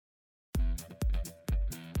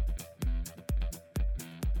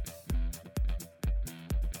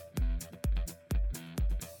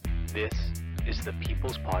This is the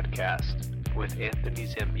People's Podcast with Anthony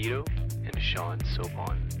Zambito and Sean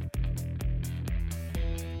Sobon.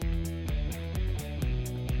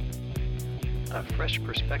 A fresh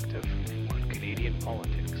perspective on Canadian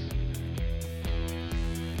politics.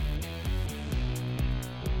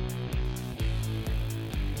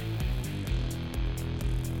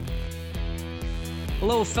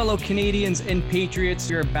 Hello, fellow Canadians and Patriots.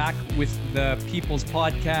 We're back with the People's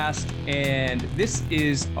Podcast, and this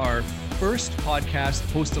is our first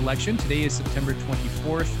podcast post-election. Today is September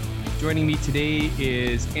 24th. Joining me today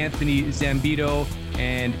is Anthony Zambito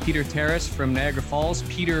and Peter Terrace from Niagara Falls.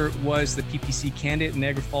 Peter was the PPC candidate in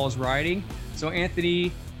Niagara Falls riding. So,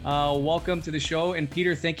 Anthony, welcome to the show, and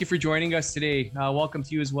Peter, thank you for joining us today. Welcome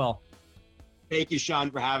to you as well. Thank you, Sean,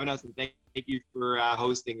 for having us, and thank you for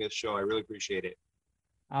hosting this show. I really appreciate it.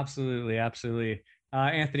 Absolutely.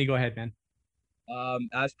 Anthony, go ahead, man.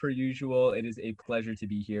 As per usual, it is a pleasure to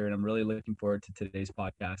be here, and I'm really looking forward to today's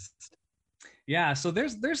podcast. Yeah, so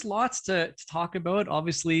there's lots to talk about.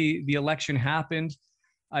 Obviously, the election happened.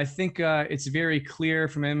 I think it's very clear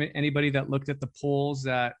from anybody that looked at the polls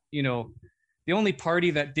that, you know, the only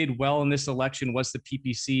party that did well in this election was the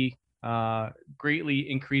PPC, greatly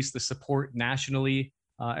increased the support nationally.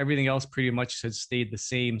 Everything else pretty much has stayed the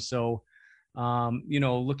same. So,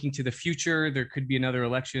 looking to the future, there could be another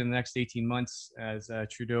election in the next 18 months, as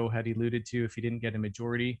Trudeau had alluded to, if he didn't get a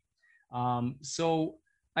majority. So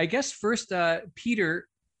I guess first, Peter,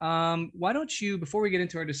 why don't you, before we get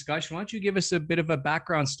into our discussion, why don't you give us a bit of a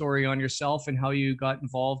background story on yourself and how you got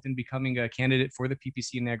involved in becoming a candidate for the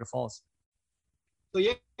PPC in Niagara Falls? So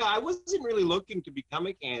yeah, I wasn't really looking to become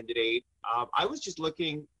a candidate. I was just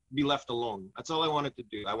looking to be left alone. That's all I wanted to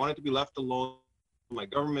do. I wanted to be left alone. My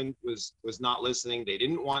government was not listening. They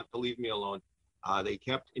didn't want to leave me alone. They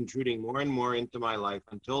kept intruding more and more into my life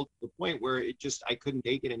until the point where I couldn't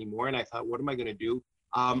take it anymore. And I thought, what am I going to do?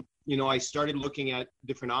 I started looking at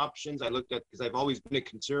different options. I looked at, because I've always been a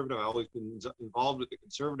conservative. I've always been involved with the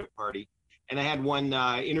Conservative Party. And I had one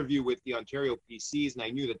interview with the Ontario PCs, and I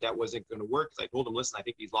knew that wasn't going to work, because I told them, listen, I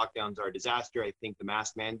think these lockdowns are a disaster. I think the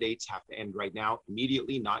mask mandates have to end right now,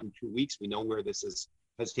 immediately, not in 2 weeks. We know where this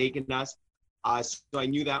has taken us. So I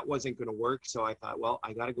knew that wasn't going to work. So I thought, well,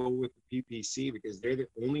 I got to go with the PPC, because they're the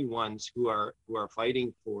only ones who are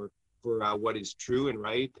fighting for what is true and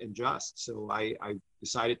right and just. So I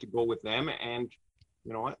decided to go with them, and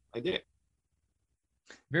you know what? I did.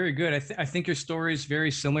 Very good. I think your story is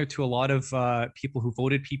very similar to a lot of people who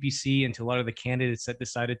voted PPC and to a lot of the candidates that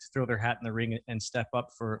decided to throw their hat in the ring and step up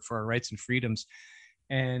for our rights and freedoms.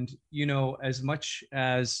 And, as much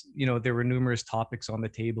as, there were numerous topics on the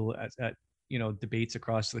table at debates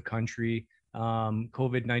across the country,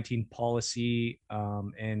 COVID-19 policy,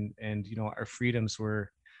 and our freedoms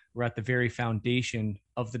were at the very foundation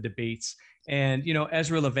of the debates. And,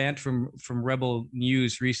 Ezra Levant from Rebel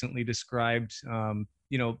News recently described,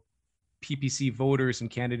 PPC voters and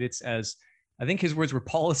candidates as, I think his words were,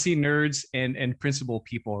 policy nerds and principle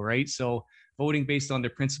people, right? So voting based on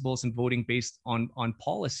their principles and voting based on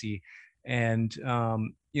policy. And,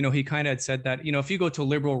 he kind of had said that, if you go to a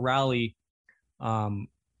Liberal rally,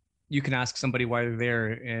 you can ask somebody why they're there,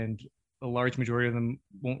 and a large majority of them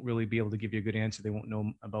won't really be able to give you a good answer. They won't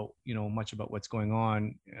know about, much about what's going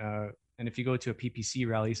on. And if you go to a PPC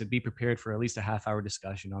rally, he said, be prepared for at least a half-hour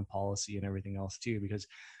discussion on policy and everything else too, because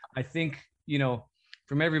I think,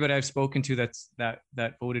 from everybody I've spoken to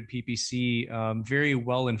that voted PPC, very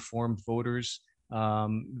well-informed voters,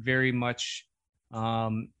 very much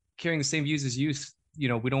carrying the same views as youth. We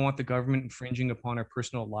don't want the government infringing upon our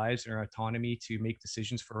personal lives and our autonomy to make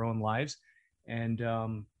decisions for our own lives. And,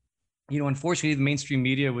 unfortunately, the mainstream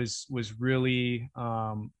media was really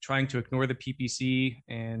trying to ignore the PPC.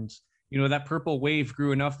 And, that purple wave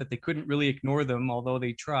grew enough that they couldn't really ignore them, although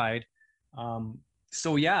they tried.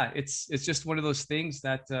 So, yeah, it's just one of those things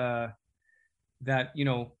that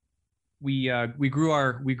we grew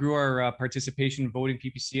our participation in voting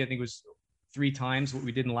PPC. I think it was 3 times what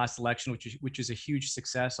we did in the last election, which is a huge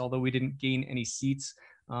success. Although we didn't gain any seats,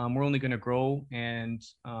 we're only going to grow and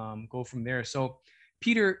go from there. So,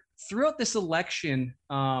 Peter, throughout this election,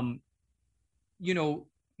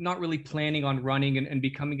 not really planning on running and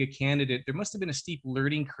becoming a candidate, there must have been a steep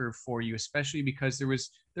learning curve for you, especially because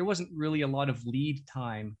there wasn't really a lot of lead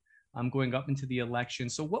time going up into the election.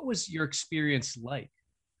 So, what was your experience like?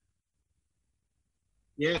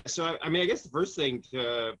 Yeah, so I guess the first thing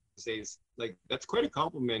to say is, that's quite a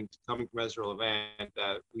compliment coming from Ezra Levant,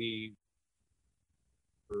 that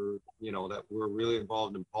that we're really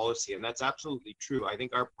involved in policy, and that's absolutely true. I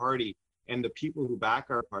think our party and the people who back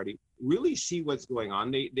our party, really see what's going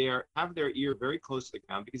on. Have their ear very close to the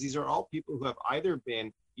ground, because these are all people who have either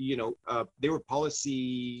been, they were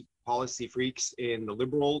policy freaks in the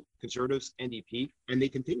Liberal, Conservatives, NDP, and they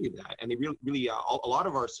continued that. And they really a lot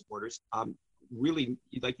of our supporters really,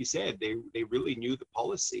 like you said, they really knew the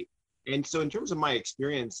policy. And so in terms of my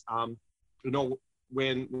experience,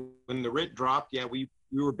 when the writ dropped, yeah, we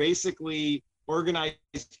were basically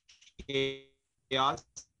organized chaos.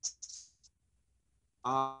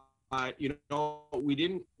 We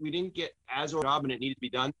didn't get as a job, and it needed to be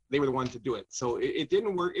done. They were the ones to do it. So it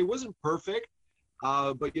didn't work. It wasn't perfect,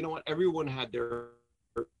 but you know what? Everyone had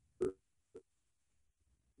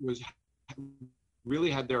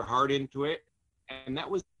really had their heart into it, and that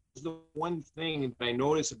was the one thing that I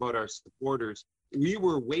noticed about our supporters. We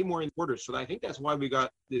were way more supporters, so I think that's why we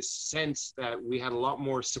got this sense that we had a lot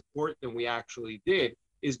more support than we actually did,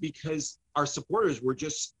 is because our supporters were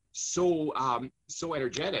just so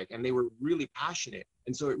energetic, and they were really passionate.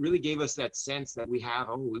 And so it really gave us that sense that we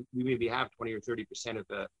maybe have 20 or 30% of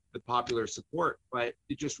the popular support, but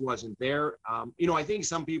it just wasn't there. I think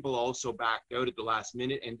some people also backed out at the last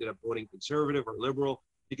minute, ended up voting Conservative or Liberal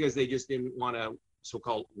because they just didn't want to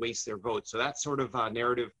so-called waste their vote. So that sort of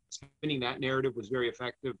narrative, spinning that narrative, was very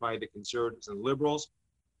effective by the Conservatives and Liberals.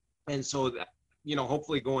 And so that,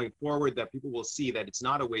 hopefully going forward, that people will see that it's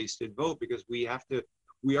not a wasted vote, because we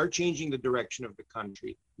are changing the direction of the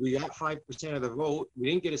country. We got 5% of the vote. We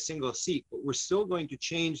didn't get a single seat, but we're still going to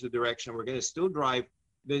change the direction. We're going to still drive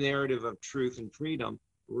the narrative of truth and freedom,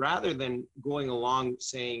 rather than going along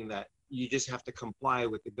saying that you just have to comply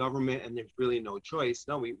with the government and there's really no choice.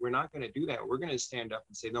 No, we're not going to do that. We're going to stand up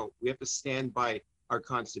and say, no, we have to stand by our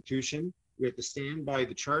Constitution. We have to stand by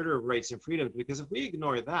the Charter of Rights and Freedoms, because if we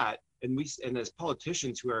ignore that, and as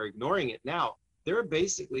politicians who are ignoring it now, they're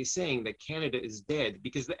basically saying that Canada is dead,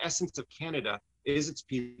 because the essence of Canada is its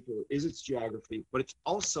people, is its geography, but it's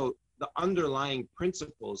also the underlying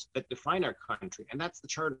principles that define our country, and that's the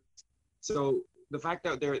Charter. So the fact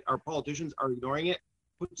that our politicians are ignoring it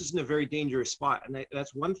puts us in a very dangerous spot. And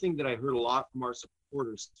that's one thing that I heard a lot from our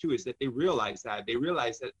supporters too, is that they realize that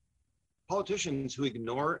politicians who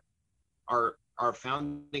ignore our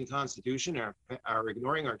founding Constitution, are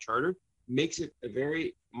ignoring our Charter, makes it a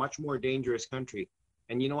very much more dangerous country.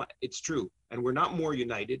 And you know what? It's true. And we're not more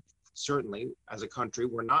united, certainly, as a country.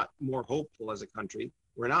 We're not more hopeful as a country.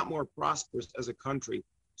 We're not more prosperous as a country.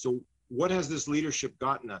 So what has this leadership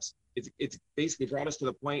gotten us? It's basically brought us to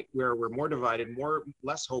the point where we're more divided,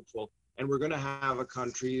 less hopeful, and we're going to have a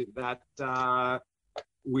country that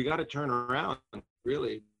we got to turn around,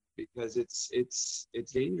 really, because it's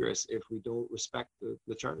dangerous if we don't respect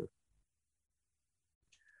the Charter.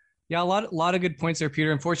 Yeah, a lot of good points there,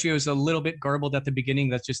 Peter. Unfortunately, it was a little bit garbled at the beginning.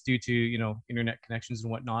 That's just due to internet connections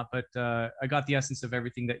and whatnot. But I got the essence of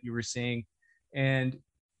everything that you were saying. And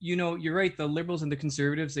you're right. The Liberals and the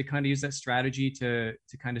Conservatives, they kind of use that strategy to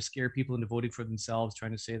kind of scare people into voting for themselves,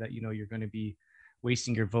 trying to say that you're going to be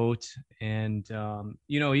wasting your vote. And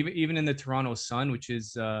even in the Toronto Sun, which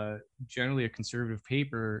is generally a conservative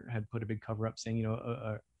paper, had put a big cover up saying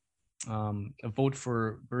a vote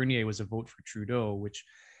for Bernier was a vote for Trudeau, which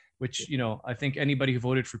I think anybody who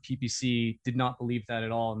voted for PPC did not believe that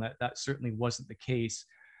at all, and that certainly wasn't the case.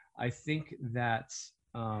 I think that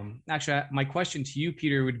actually my question to you,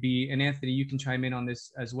 Peter, would be, and Anthony, you can chime in on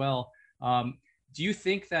this as well. Do you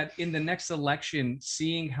think that in the next election,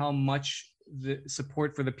 seeing how much the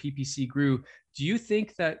support for the PPC grew, do you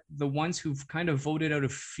think that the ones who've kind of voted out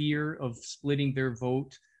of fear of splitting their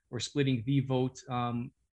vote or splitting the vote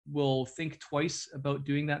will think twice about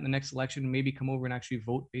doing that in the next election and maybe come over and actually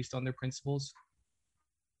vote based on their principles?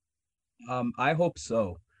 I hope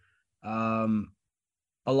so.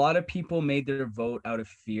 A lot of people made their vote out of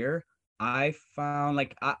fear. I found,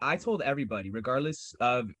 I told everybody, regardless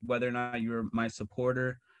of whether or not you're my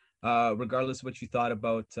supporter, regardless of what you thought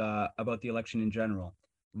about the election in general,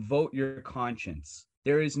 vote your conscience.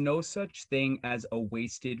 There is no such thing as a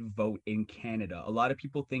wasted vote in Canada. A lot of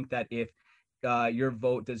people think that if your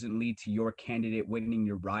vote doesn't lead to your candidate winning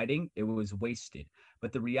your riding, it was wasted.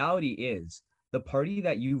 But the reality is, the party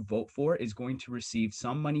that you vote for is going to receive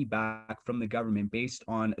some money back from the government based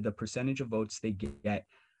on the percentage of votes they get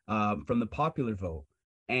from the popular vote.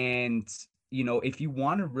 And, if you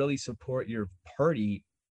want to really support your party,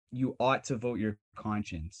 you ought to vote your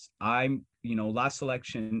conscience. This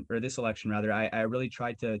election rather, I really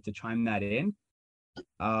tried to chime that in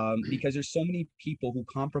because there's so many people who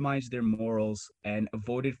compromise their morals and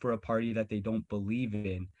voted for a party that they don't believe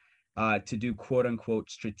in. To do quote unquote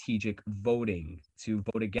strategic voting, to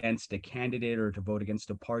vote against a candidate or to vote against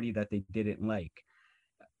a party that they didn't like.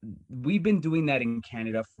 We've been doing that in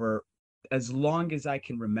Canada for as long as I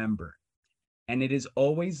can remember. And it has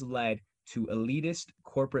always led to elitist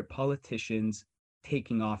corporate politicians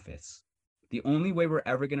taking office. The only way we're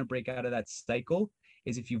ever going to break out of that cycle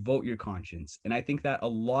is if you vote your conscience. And I think that a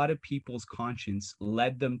lot of people's conscience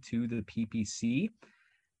led them to the PPC.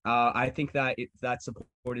 I think that that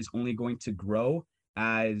support is only going to grow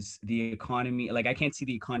as the economy, like I can't see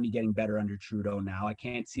the economy getting better under Trudeau now. I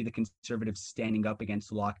can't see the Conservatives standing up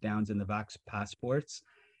against lockdowns and the vax passports.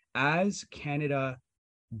 As Canada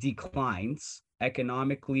declines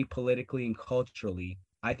economically, politically, and culturally,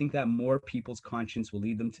 I think that more people's conscience will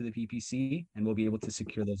lead them to the PPC and we'll be able to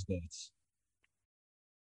secure those votes.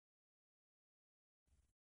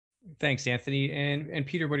 Thanks, Anthony. And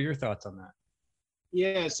Peter, what are your thoughts on that?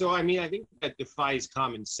 Yeah, so I mean, I think that defies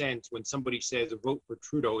common sense when somebody says a vote for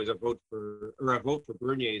Trudeau is a vote for, or a vote for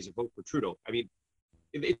Bernier is a vote for Trudeau. I mean,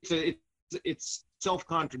 it's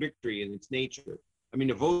self-contradictory in its nature. I mean,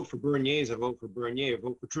 a vote for Bernier is a vote for Bernier, a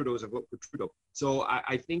vote for Trudeau is a vote for Trudeau. So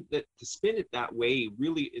I think that to spin it that way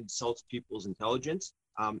really insults people's intelligence.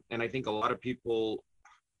 And I think a lot of people,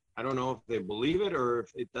 I don't know if they believe it or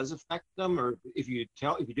if it does affect them, or if you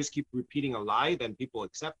just keep repeating a lie, then people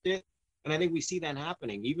accept it. And I think we see that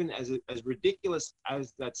happening, even as ridiculous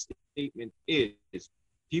as that statement is,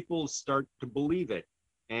 people start to believe it.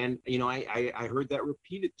 And, you know, I heard that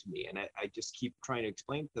repeated to me, and I just keep trying to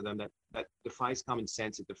explain to them that defies common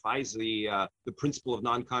sense. It defies the principle of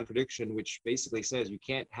non-contradiction, which basically says you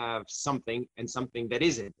can't have something and something that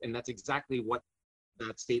isn't. And that's exactly what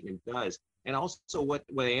that statement does. And also what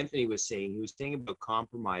Anthony was saying, he was saying about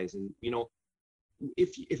compromise. And, you know,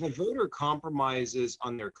 if a voter compromises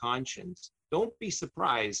on their conscience, don't be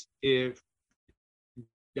surprised if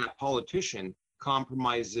that politician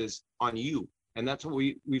compromises on you. And that's what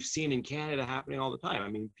we've seen in Canada happening all the time. I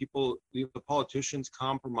mean, the politicians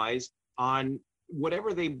compromise on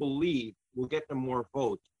whatever they believe will get them more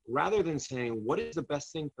votes, rather than saying, what is the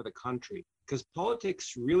best thing for the country? Because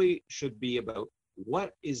politics really should be about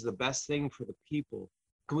what is the best thing for the people.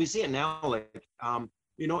 Can we see it now? Like,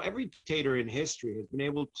 you know, every dictator in history has been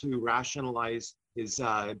able to rationalize his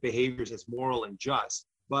behaviors as moral and just.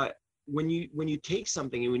 But when you take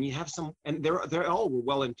something and when you have some, and they're all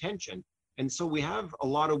well-intentioned. And so we have a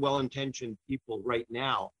lot of well-intentioned people right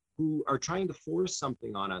now who are trying to force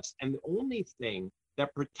something on us. And the only thing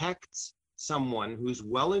that protects someone who's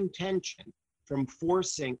well-intentioned from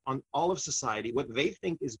forcing on all of society what they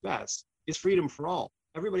think is best is freedom for all.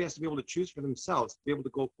 Everybody has to be able to choose for themselves, to be able to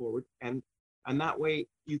go forward. And that way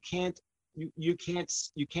you can't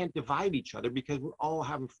divide each other, because we all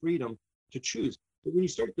have a freedom to choose. But when you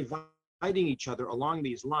start dividing each other along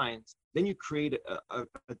these lines, then you create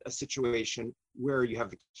a situation where you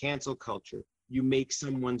have the cancel culture. You make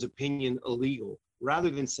someone's opinion illegal, rather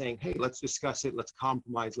than saying, hey, let's discuss it, let's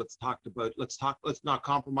compromise, let's not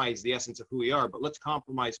compromise the essence of who we are, but let's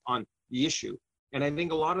compromise on the issue. And I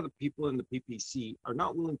think a lot of the people in the PPC are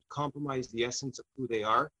not willing to compromise the essence of who they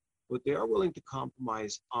are, but they are willing to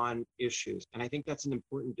compromise on issues. And I think that's an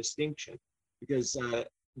important distinction, because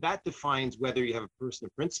that defines whether you have a person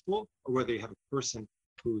of principle or whether you have a person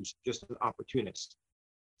who's just an opportunist.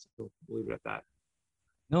 So we'll leave it at that.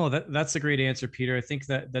 No, that's a great answer, Peter. I think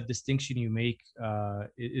that distinction you make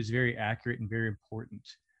is very accurate and very important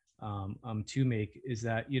to make, is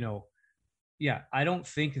that, you know, yeah, I don't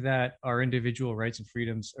think that our individual rights and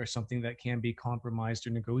freedoms are something that can be compromised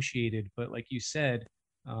or negotiated. But like you said,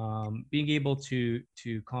 being able to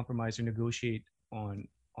compromise or negotiate on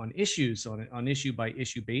issues on issue by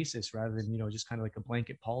issue basis, rather than, you know, just kind of like a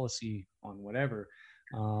blanket policy on whatever,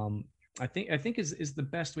 I think is the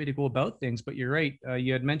best way to go about things. But you're right.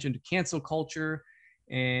 You had mentioned cancel culture,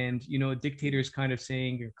 and, you know, dictators kind of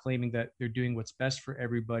saying or claiming that they're doing what's best for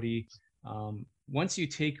everybody. Once you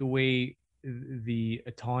take away the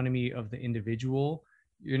autonomy of the individual,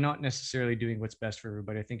 you're not necessarily doing what's best for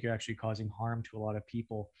everybody. I think you're actually causing harm to a lot of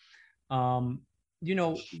people. You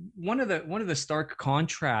know, one of the stark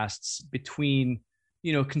contrasts between,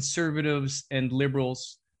 you know, conservatives and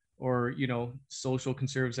liberals, or, you know, social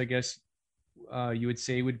conservatives, I guess you would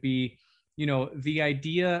say, would be, you know, the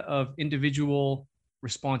idea of individual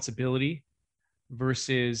responsibility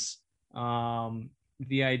versus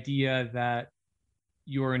the idea that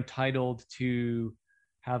you're entitled to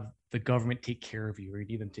have the government take care of you, or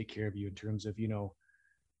even take care of you in terms of, you know,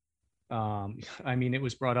 I mean, it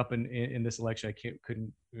was brought up in this election. I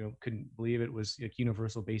couldn't believe it was like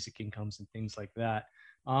universal basic incomes and things like that.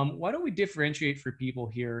 Why don't we differentiate for people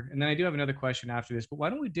here? And then I do have another question after this, but why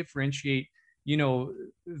don't we differentiate, you know,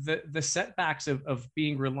 the setbacks of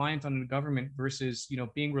being reliant on the government versus, you know,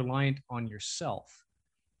 being reliant on yourself?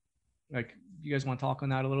 Like, you guys want to talk on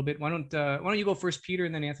that a little bit? Why don't you go first, Peter,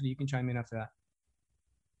 and then Anthony, you can chime in after that.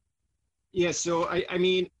 Yeah, so I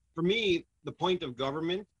mean, for me, the point of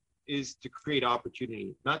government is to create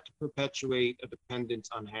opportunity, not to perpetuate a dependence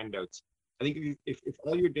on handouts. I think if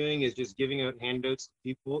all you're doing is just giving out handouts to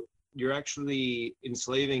people, you're actually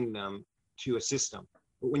enslaving them to a system.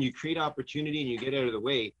 But when you create opportunity and you get out of the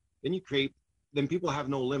way, then people have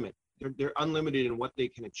no limit. They're unlimited in what they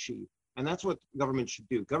can achieve. And that's what government should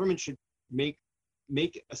do. Government should make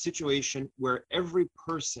a situation where every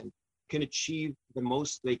person can achieve the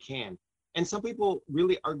most they can. And some people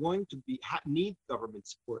really are going to need government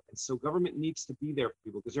support. And so government needs to be there for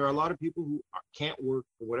people, because there are a lot of people who can't work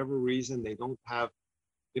for whatever reason. They don't have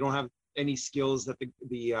any skills that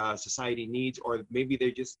the society needs, or maybe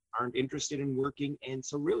they just aren't interested in working. And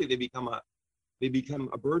so really they become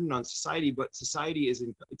a burden on society. But society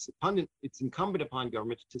it's incumbent upon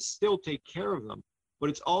government to still take care of them. But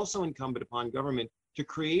it's also incumbent upon government to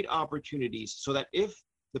create opportunities so that if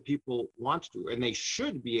the people want to, and they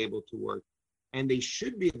should be able to work, and they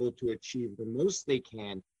should be able to achieve the most they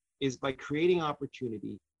can, is by creating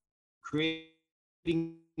opportunity,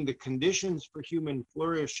 creating the conditions for human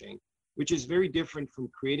flourishing, which is very different from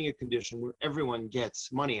creating a condition where everyone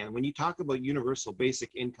gets money. And when you talk about universal basic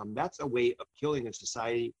income, that's a way of killing a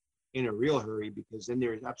society in a real hurry, because then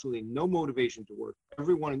there is absolutely no motivation to work.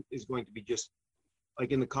 Everyone is going to be just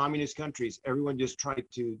like in the communist countries, everyone just tried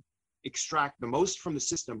to extract the most from the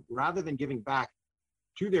system rather than giving back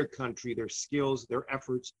to their country, their skills, their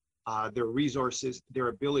efforts, their resources, their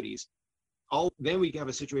abilities. Then we have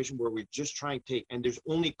a situation where we're just trying to take, and there's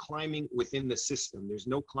only climbing within the system. There's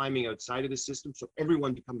no climbing outside of the system. So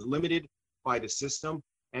everyone becomes limited by the system.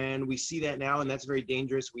 And we see that now, and that's very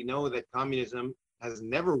dangerous. We know that communism has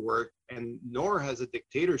never worked, and nor has a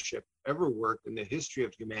dictatorship ever worked in the history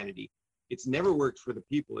of humanity. It's never worked for the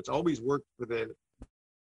people. It's always worked for the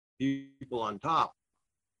people on top.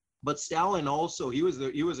 But Stalin also, he was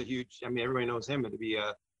a huge, I mean, everybody knows him to be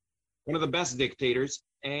one of the best dictators,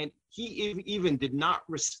 and he even did not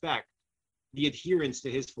respect the adherents to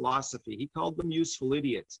his philosophy. He called them useful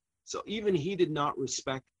idiots. So even he did not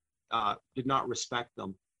respect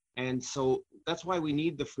them. And so that's why we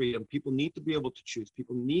need the freedom. People need to be able to choose.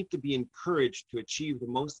 People need to be encouraged to achieve the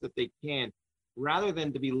most that they can, rather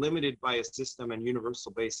than to be limited by a system and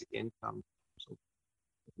universal basic income. So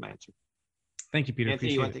that's my answer. Thank you, Peter.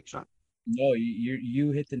 Anthony, you want to take a shot? No,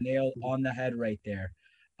 you hit the nail on the head right there.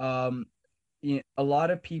 A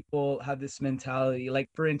lot of people have this mentality. Like,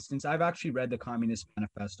 for instance, I've actually read the Communist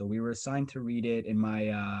Manifesto. We were assigned to read it in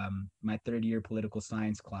my my third year political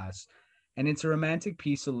science class, and it's a romantic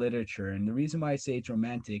piece of literature. And the reason why I say it's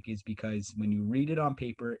romantic is because when you read it on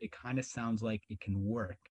paper, it kind of sounds like it can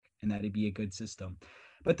work and that it'd be a good system.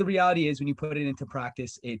 But the reality is, when you put it into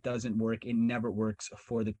practice, it doesn't work. It never works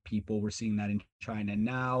for the people. We're seeing that in China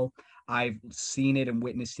now. I've seen it and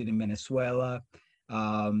witnessed it in Venezuela.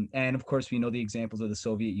 And of course, we know the examples of the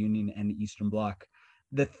Soviet Union and the Eastern Bloc.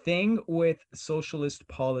 The thing with socialist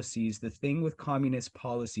policies, the thing with communist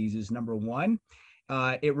policies is, number one,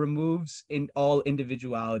 it removes all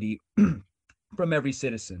individuality from every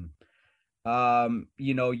citizen.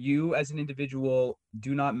 You as an individual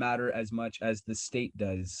do not matter as much as the state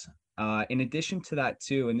does. In addition to that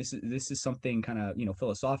too, and this is something kind of,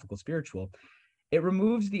 philosophical, spiritual, it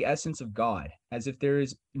removes the essence of God, as if there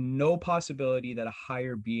is no possibility that a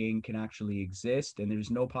higher being can actually exist, and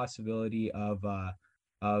there's no possibility of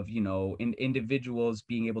individuals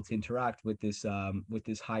being able to interact with this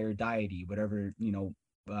higher deity, whatever, no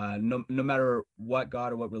matter what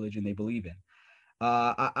God or what religion they believe in.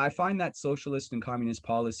 I find that socialist and communist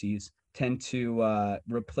policies tend to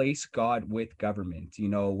replace God with government,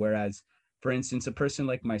 whereas, for instance, a person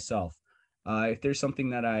like myself, if there's something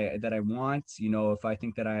that I want, if I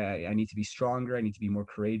think that I need to be stronger, I need to be more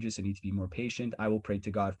courageous, I need to be more patient, I will pray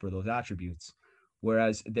to God for those attributes.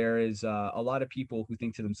 Whereas there is a lot of people who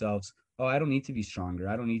think to themselves, oh, I don't need to be stronger,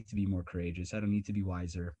 I don't need to be more courageous, I don't need to be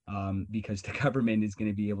wiser, because the government is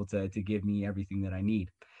going to be able to give me everything that I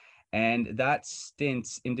need. And that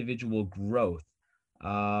stints individual growth.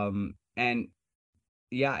 And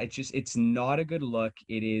yeah, it's not a good look.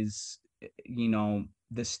 It is,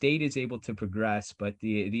 the state is able to progress, but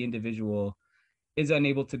the individual is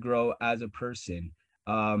unable to grow as a person.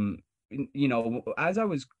 As I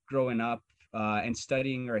was growing up and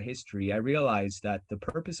studying our history, I realized that the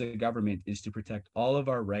purpose of government is to protect all of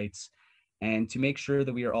our rights and to make sure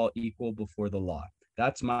that we are all equal before the law.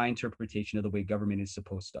 That's my interpretation of the way government is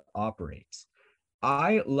supposed to operate.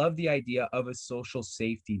 I love the idea of a social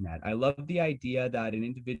safety net. I love the idea that an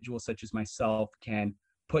individual such as myself can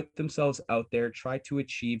put themselves out there, try to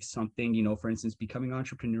achieve something, for instance, becoming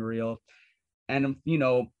entrepreneurial. And,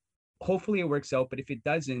 hopefully it works out. But if it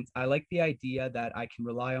doesn't, I like the idea that I can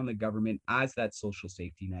rely on the government as that social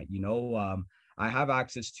safety net. I have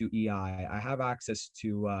access to EI. I have access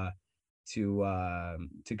to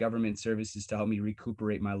government services to help me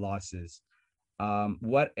recuperate my losses.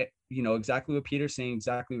 Exactly what Peter's saying,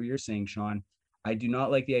 exactly what you're saying, Sean. I do not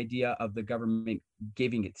like the idea of the government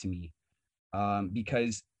giving it to me,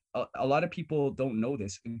 because a lot of people don't know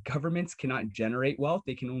this. Governments cannot generate wealth.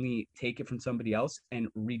 They can only take it from somebody else and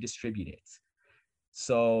redistribute it.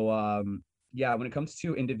 So when it comes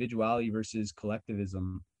to individuality versus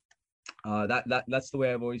collectivism, that's the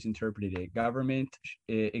way I've always interpreted it. Government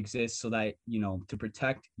exists so that, to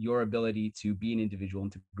protect your ability to be an individual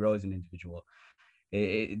and to grow as an individual.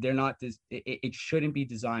 It shouldn't be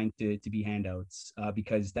designed to be handouts,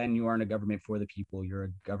 because then you aren't a government for the people. You're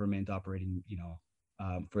a government operating,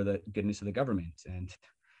 for the goodness of the government, and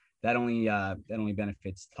that only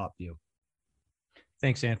benefits top view.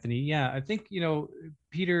 Thanks, Anthony. Yeah, I think,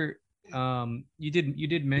 Peter, you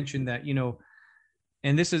did mention that,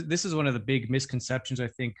 and this is one of the big misconceptions, I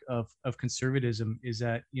think, of conservatism, is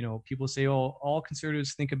that, people say, oh, all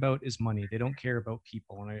conservatives think about is money. They don't care about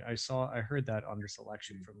people. And I heard that on this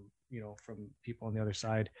election from people on the other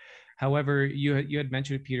side. However, you had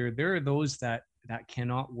mentioned it, Peter, there are those that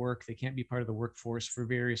cannot work. They can't be part of the workforce for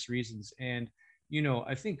various reasons. And,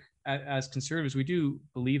 I think as conservatives, we do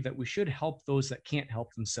believe that we should help those that can't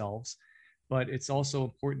help themselves. But it's also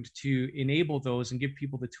important to enable those and give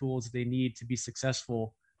people the tools they need to be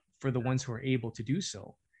successful for the ones who are able to do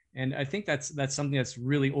so. And I think that's something that's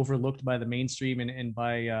really overlooked by the mainstream and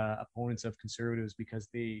by opponents of conservatives, because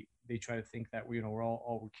they try to think that we're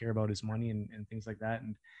all we care about is money and things like that.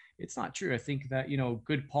 And it's not true. I think that,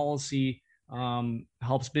 good policy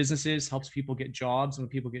helps businesses, helps people get jobs. When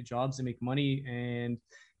people get jobs, they make money. And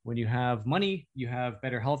when you have money, you have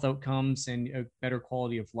better health outcomes and a better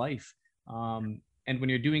quality of life. And when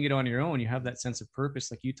you're doing it on your own, you have that sense of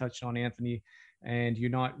purpose, like you touched on, Anthony, and you're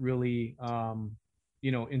not really,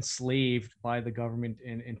 enslaved by the government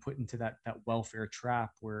and put into that welfare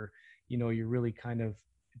trap where, you're really kind of,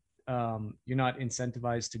 you're not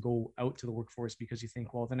incentivized to go out to the workforce because you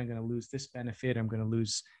think, well, then I'm going to lose this benefit. I'm going to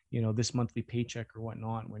lose, this monthly paycheck or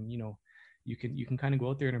whatnot, when, you can kind of go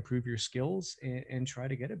out there and improve your skills and try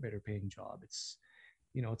to get a better paying job. It's,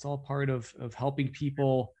 it's all part of helping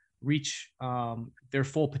people reach their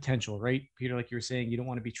full potential, right, Peter? Like you were saying, you don't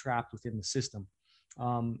want to be trapped within the system.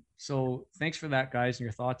 So thanks for that, guys, and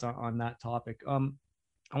your thoughts on that topic.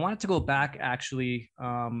 I wanted to go back, actually,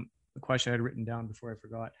 the question I had written down before I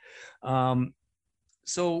forgot.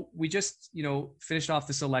 So we just, finished off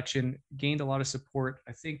this election, gained a lot of support.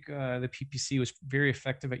 I think the PPC was very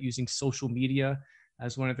effective at using social media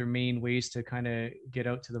as one of their main ways to kind of get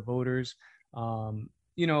out to the voters.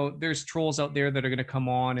 There's trolls out there that are going to come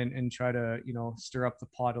on and try to, stir up the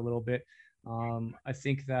pot a little bit. I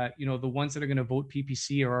think that, the ones that are going to vote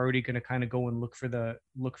PPC are already going to kind of go and look for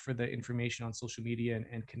the information on social media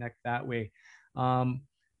and connect that way.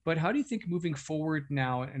 But how do you think moving forward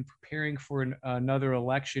now and preparing for another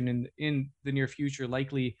election in the near future,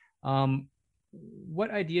 likely, what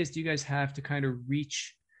ideas do you guys have to kind of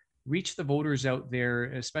reach the voters out there,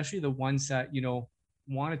 especially the ones that,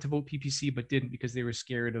 wanted to vote PPC but didn't because they were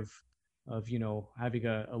scared of having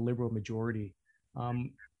a liberal majority?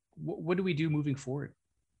 What do we do moving forward?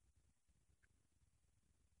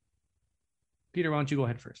 Peter, why don't you go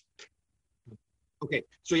ahead first? Okay,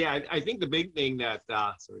 so yeah, I think the big thing that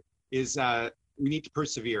is we need to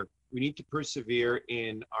persevere. We need to persevere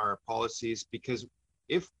in our policies, because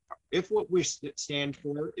if what we stand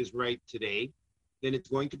for is right today, then it's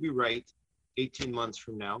going to be right 18 months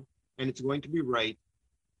from now, and it's going to be right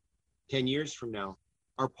 10 years from now.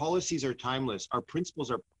 Our policies are timeless. Our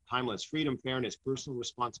principles are timeless. Freedom, fairness, personal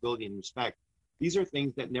responsibility, and respect. These are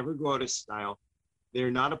things that never go out of style.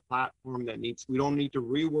 They're not a platform we don't need to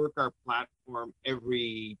rework our platform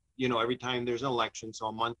every time there's an election. So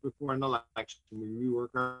a month before an election, we rework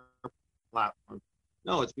our platform.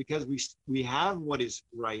 No, it's because we have what is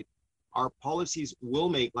right. Our policies will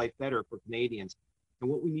make life better for Canadians. And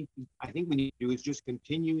what I think we need to do is just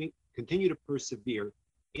continue to persevere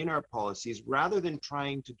in our policies, rather than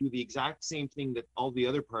trying to do the exact same thing that all the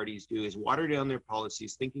other parties do, is water down their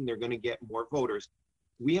policies, thinking they're going to get more voters.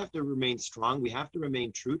 We have to remain strong. We have to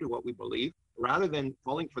remain true to what we believe, rather than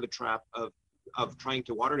falling for the trap of trying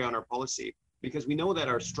to water down our policy, because we know that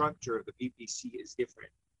our structure of the PPC is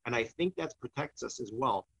different. And I think that protects us as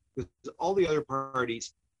well, because all the other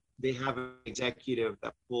parties they have an executive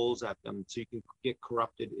that pulls at them, so you can get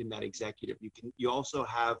corrupted in that executive. You also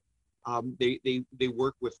have they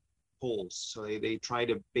work with polls, so they try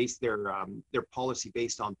to base their policy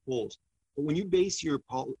based on polls. But when you base your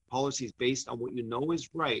policies based on what you know is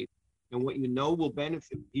right and what you know will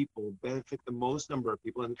benefit people, benefit the most number of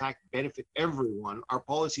people, in fact, benefit everyone, our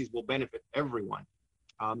policies will benefit everyone.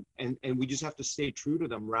 And we just have to stay true to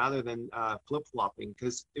them rather than flip-flopping,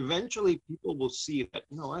 because eventually people will see that,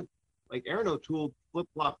 you know what, like Aaron O'Toole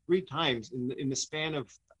flip-flopped 3 times in the span of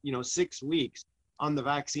 6 weeks on the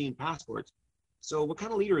vaccine passports. So what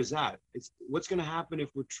kind of leader is that? It's what's going to happen if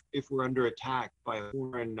we're under attack by a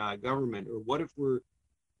foreign government, or what if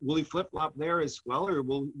will he flip-flop there as well, or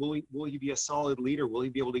will he be a solid leader? Will he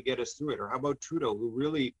be able to get us through it? Or how about Trudeau, who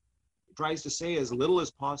really tries to say as little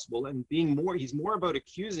as possible, and he's more about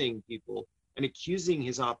accusing people and accusing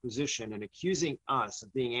his opposition and accusing us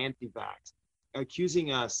of being anti-vax,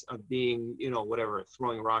 accusing us of being, whatever,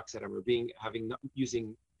 throwing rocks at him, or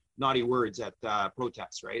using naughty words at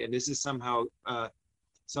protests, right? And this is somehow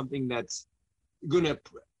something that's going to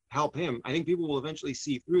help him. I think people will eventually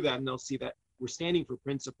see through that, and they'll see that we're standing for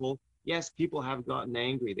principle. Yes, people have gotten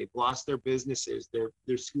angry. They've lost their businesses.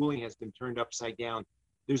 Their schooling has been turned upside down.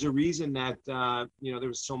 There's a reason that there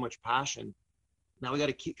was so much passion. Now we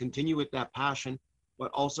got to continue with that passion,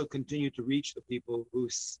 but also continue to reach the people who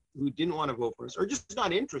didn't want to vote for us, or just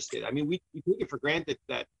not interested. I mean, we take it for granted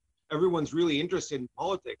that everyone's really interested in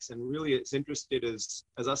politics and really is interested as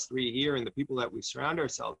us 3 here and the people that we surround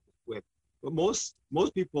ourselves with. But most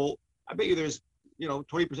people, I bet you there's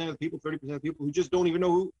 20% of the people, 30% of the people who just don't even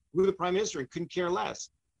know who the prime minister and couldn't care less,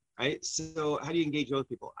 right? So how do you engage those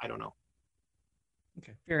people? I don't know.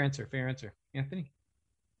 Okay, fair answer. Anthony?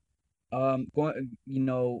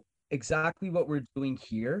 Exactly what we're doing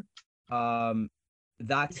here.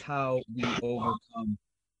 That's how we overcome.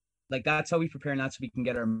 Like, that's how we prepare, and that's how we can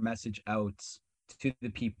get our message out to the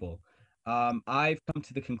people. I've come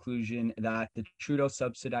to the conclusion that the Trudeau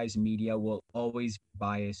subsidized media will always be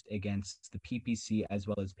biased against the PPC as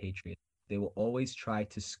well as Patriots. They will always try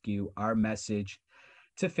to skew our message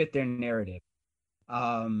to fit their narrative.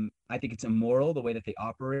 I think it's immoral the way that they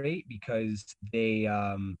operate, because they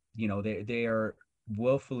are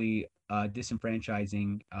willfully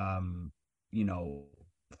disenfranchising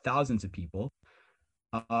thousands of people.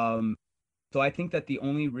 So I think that the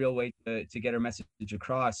only real way to get our message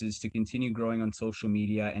across is to continue growing on social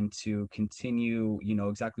media and to continue,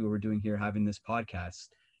 exactly what we're doing here, having this podcast.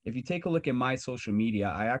 If you take a look at my social media,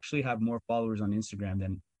 I actually have more followers on Instagram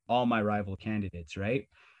than all my rival candidates, right?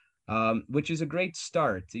 Which is a great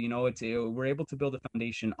start. We're able to build a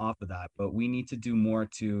foundation off of that, but we need to do more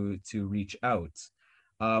to reach out.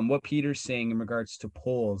 What Peter's saying in regards to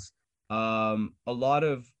polls, a lot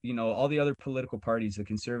of, all the other political parties, the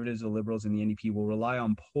Conservatives, the Liberals, and the NDP, will rely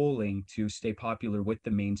on polling to stay popular with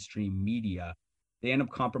the mainstream media. They end up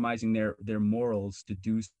compromising their morals to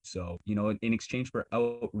do so. In exchange for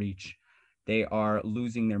outreach, they are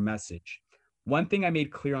losing their message. One thing I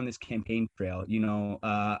made clear on this campaign trail,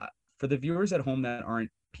 for the viewers at home that aren't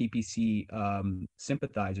PPC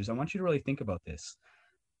sympathizers, I want you to really think about this.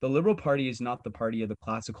 The Liberal Party is not the party of the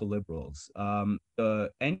classical liberals. The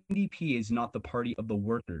NDP is not the party of the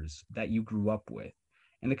workers that you grew up with.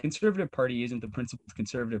 And the Conservative Party isn't the principled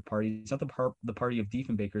Conservative Party. It's not the party of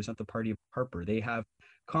Diefenbaker. It's not the party of Harper. They have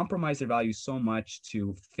compromised their values so much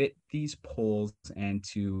to fit these polls and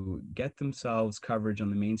to get themselves coverage on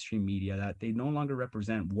the mainstream media that they no longer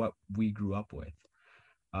represent what we grew up with.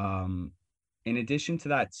 In addition to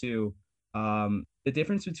that, too, the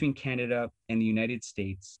difference between Canada and the United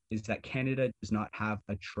States is that Canada does not have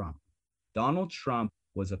a Trump. Donald Trump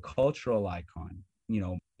was a cultural icon.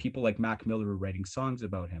 People like Mac Miller were writing songs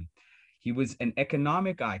about him. He was an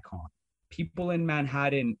economic icon. People in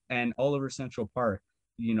Manhattan and all over Central Park,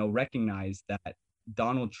 recognized that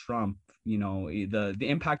Donald Trump, the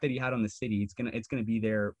impact that he had on the city, it's gonna be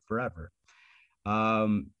there forever.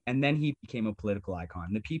 And then he became a political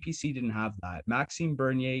icon. The PPC didn't have that. Maxime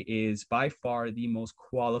Bernier is by far the most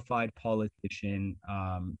qualified politician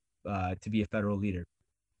to be a federal leader,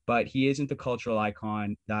 but he isn't the cultural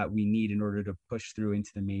icon that we need in order to push through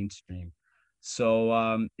into the mainstream.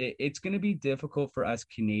 So it's going to be difficult for us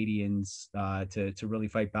Canadians to really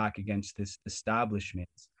fight back against this establishment.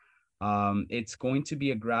 It's going to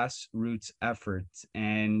be a grassroots effort,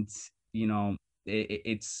 and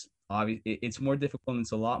it's obvious it's more difficult and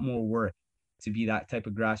it's a lot more work to be that type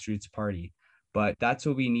of grassroots party. But that's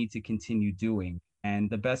what we need to continue doing. And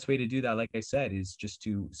the best way to do that, like I said, is just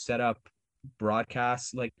to set up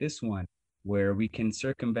broadcasts like this one, where we can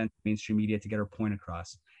circumvent mainstream media to get our point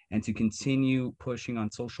across. and to continue pushing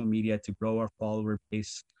on social media to grow our follower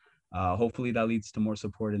base. Hopefully that leads to more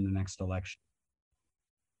support in the next election.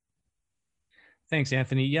 Thanks,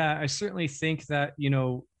 Anthony. Yeah, I certainly think that,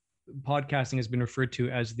 podcasting has been referred to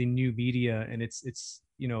as the new media, and it's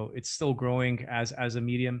still growing as a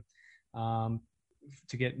medium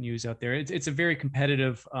to get news out there. It's a very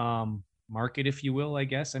competitive market, if you will, I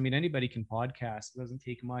guess. I mean, anybody can podcast. It doesn't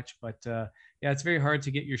take much, but yeah, it's very hard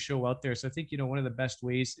to get your show out there. So I think, one of the best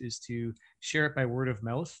ways is to share it by word of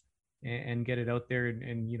mouth and get it out there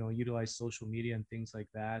and utilize social media and things like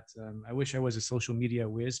that. I wish I was a social media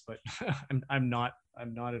whiz, but I'm not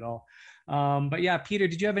at all. But yeah, Peter,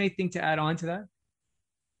 did you have anything to add on to that?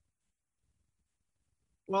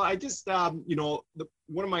 Well, I just,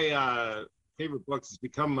 one of my favorite books has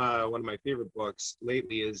become one of my favorite books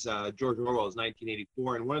lately is George Orwell's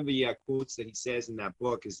 1984. And one of the quotes that he says in that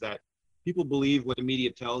book is that people believe what the media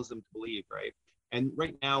tells them to believe, right? And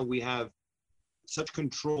right now we have such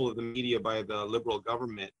control of the media by the Liberal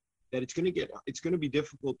government that it's going to be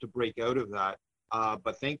difficult to break out of that.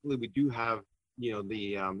 But thankfully we do have,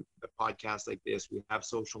 the podcasts like this, we have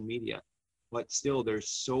social media. But still, there's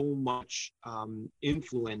so much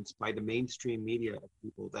influence by the mainstream media of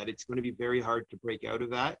people that it's going to be very hard to break out of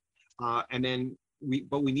that. And then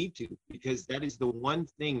we need to, because that is the one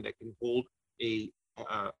thing that can hold a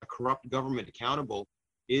corrupt government accountable,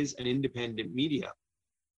 is an independent media.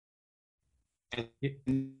 And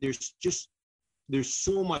there's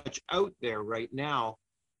so much out there right now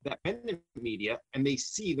that independent media, and they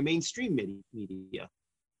see the mainstream media.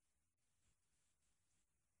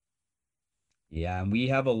 Yeah, and we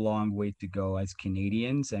have a long way to go as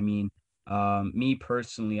Canadians. I mean, me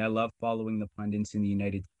personally, I love following the pundits in the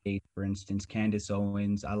United States. For instance, Candace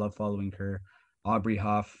Owens, I love following her, Aubrey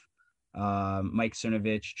Huff, Mike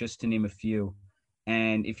Cernovich, just to name a few.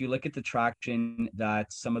 And if you look at the traction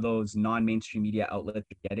that some of those non-mainstream media outlets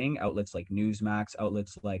are getting, outlets like Newsmax,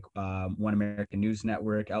 outlets like One American News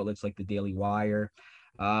Network, outlets like the Daily Wire,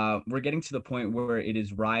 we're getting to the point where it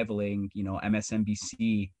is rivaling,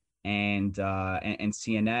 MSNBC and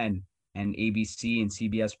CNN and ABC and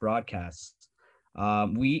CBS broadcasts.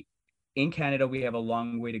 In Canada, we have a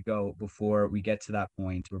long way to go before we get to that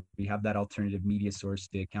point where we have that alternative media source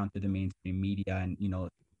to counter the mainstream media and,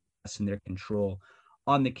 lessen their control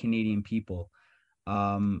on the Canadian people.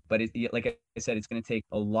 But like I said, it's going to take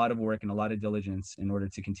a lot of work and a lot of diligence in order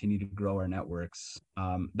to continue to grow our networks.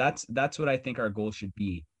 That's what I think our goal should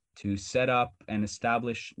be, to set up and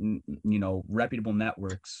establish, reputable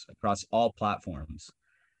networks across all platforms.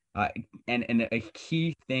 And a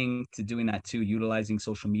key thing to doing that too, utilizing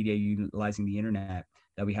social media, utilizing the internet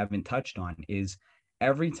that we haven't touched on, is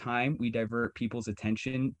every time we divert people's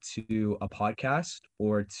attention to a podcast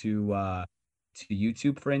or to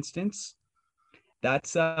YouTube, for instance,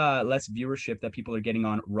 that's less viewership that people are getting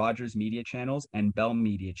on Rogers media channels and Bell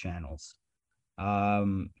media channels.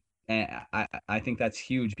 And I think that's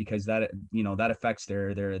huge, because that affects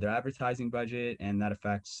their advertising budget, and that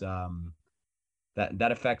affects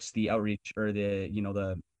that affects the outreach, or it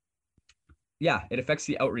affects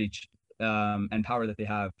the outreach and power that they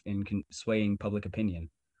have in swaying public opinion.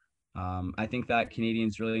 I think that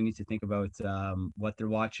Canadians really need to think about what they're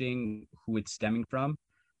watching, who it's stemming from.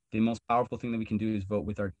 The most powerful thing that we can do is vote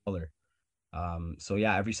with our dollar. So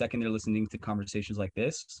yeah, every second they're listening to conversations like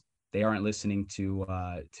this, they aren't listening to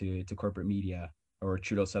corporate media or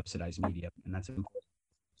Trudeau subsidized media, and that's important.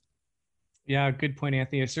 Yeah, good point,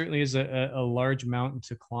 Anthony. It certainly is a large mountain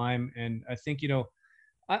to climb, and I think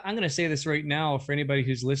I'm going to say this right now for anybody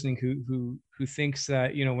who's listening who thinks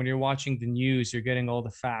that when you're watching the news you're getting all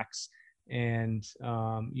the facts and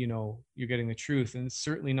you're getting the truth, and it's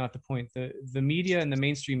certainly not the point. The media and the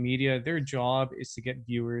mainstream media, their job is to get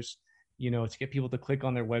viewers, to get people to click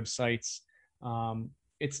on their websites,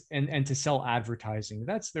 and to sell advertising.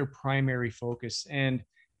 That's their primary focus. And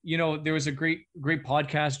there was a great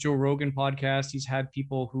podcast, Joe Rogan podcast. He's had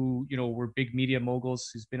people who were big media moguls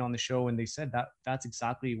who's been on the show, and they said that that's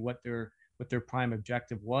exactly what their prime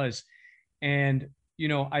objective was. And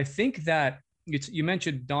I think that you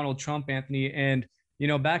mentioned Donald Trump, Anthony, and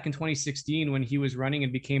back in 2016 when he was running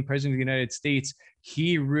and became president of the United States,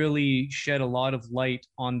 he shed a lot of light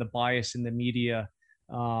on the bias in the media.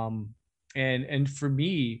 And for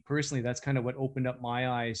me personally, that's kind of what opened up my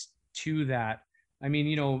eyes to that. I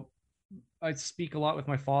mean, I speak a lot with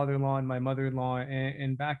my father-in-law and my mother-in-law,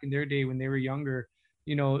 and back in their day when they were younger,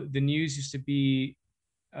 the news used to be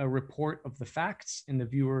a report of the facts, and the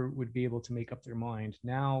viewer would be able to make up their mind.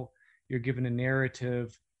 Now you're given a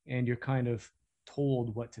narrative and you're kind of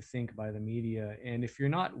told what to think by the media. And if you're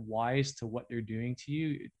not wise to what they're doing to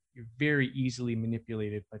you, you're very easily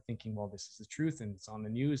manipulated by thinking, well, this is the truth and it's on the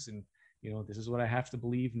news, and this is what I have to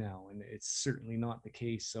believe now, and it's certainly not the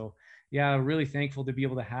case. So yeah, really thankful to be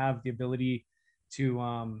able to have the ability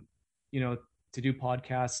to to do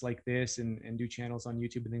podcasts like this and do channels on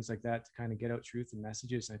YouTube and things like that to kind of get out truth and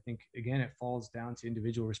messages. And I think again, it falls down to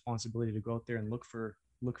individual responsibility to go out there and look for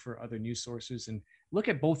other news sources and look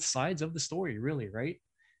at both sides of the story, really, right?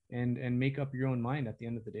 And make up your own mind at the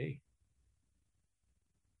end of the day.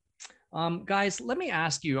 Guys, let me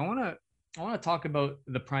ask you, I want to talk about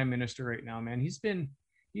the Prime Minister right now, man. He's been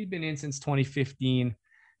in since 2015.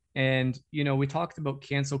 And, we talked about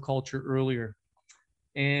cancel culture earlier.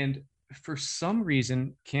 And for some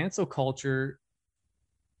reason, cancel culture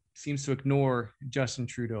seems to ignore Justin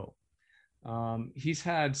Trudeau. He's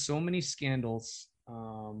had so many scandals,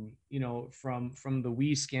 from the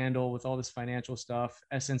WE scandal with all this financial stuff,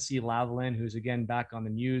 SNC Lavalin, who's again back on the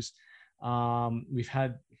news. We've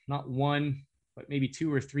had not one, but maybe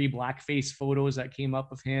 2 or 3 blackface photos that came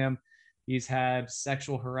up of him. He's had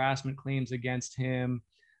sexual harassment claims against him.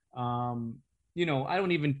 I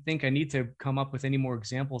don't even think I need to come up with any more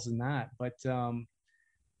examples than that. But,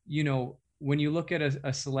 when you look at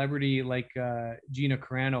a celebrity like Gina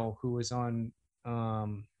Carano, who was on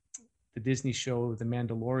the Disney show The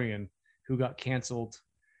Mandalorian, who got canceled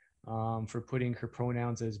for putting her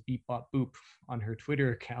pronouns as beep bop boop on her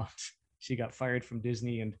Twitter account. She got fired from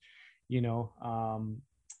Disney, and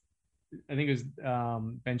I think it was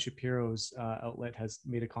Ben Shapiro's outlet has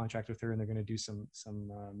made a contract with her, and they're going to do some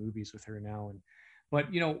movies with her now. But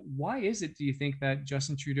why is it, do you think, that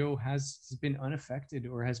Justin Trudeau has been unaffected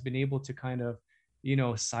or has been able to kind of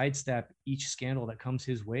sidestep each scandal that comes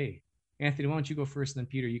his way? Anthony, why don't you go first, and then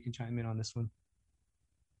Peter, you can chime in on this one.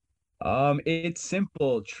 It's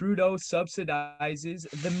simple. Trudeau subsidizes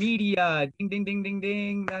the media. Ding, ding, ding, ding,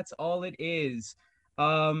 ding. That's all it is.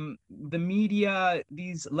 The media,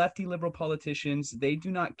 these lefty liberal politicians, they do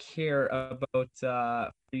not care about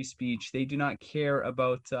free speech. They do not care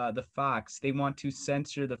about the facts. They want to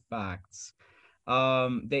censor the facts.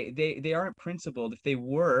 They aren't principled. If they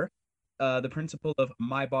were, the principle of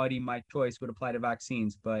my body, my choice would apply to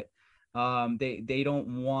vaccines, but they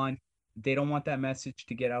don't want that message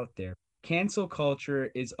to get out there. Cancel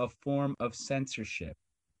culture is a form of censorship.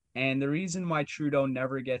 And the reason why Trudeau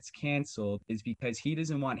never gets canceled is because he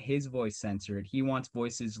doesn't want his voice censored. He wants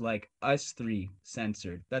voices like us three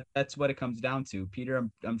censored. That's what it comes down to. Peter,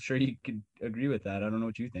 I'm sure you could agree with that. I don't know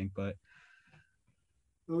what you think, but.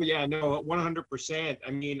 Oh yeah, no, 100%.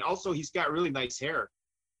 I mean, also he's got really nice hair,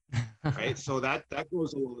 right? So that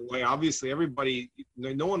goes a long way. Obviously, everybody,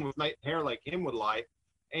 no one with nice hair like him would lie.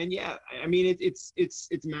 And yeah, I mean, it's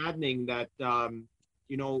maddening that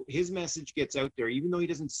his message gets out there, even though he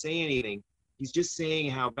doesn't say anything. He's just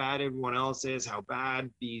saying how bad everyone else is, how bad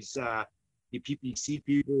these PPC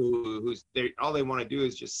people who's all they want to do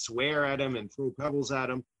is just swear at him and throw pebbles at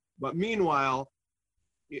him. But meanwhile,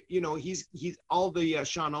 he's all the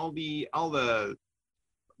Sean, all those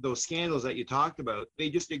scandals that you talked about, they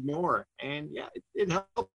just ignore. And yeah, it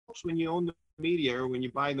helps when you own the media or when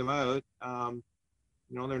you buy them out.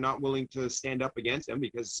 They're not willing to stand up against them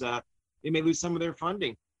because they may lose some of their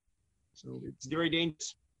funding. So it's very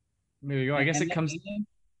dangerous. There you go. I guess it comes.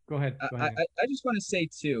 Go ahead. I just want to say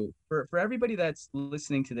too, for everybody that's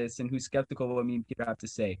listening to this and who's skeptical of what me and Peter have to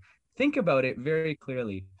say, think about it very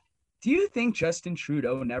clearly. Do you think Justin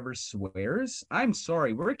Trudeau never swears? I'm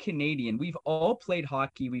sorry, we're Canadian. We've all played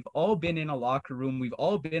hockey. We've all been in a locker room. We've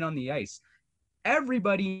all been on the ice.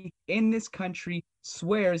 Everybody in this country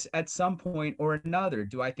swears at some point or another.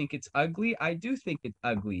 Do I think it's ugly? I do think it's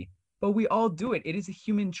ugly, but we all do it. It is a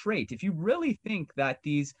human trait. If you really think that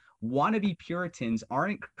these wannabe Puritans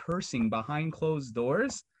aren't cursing behind closed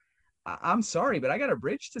doors, I'm sorry, but I got a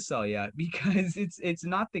bridge to sell you, because it's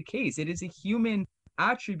not the case. It is a human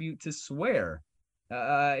attribute to swear,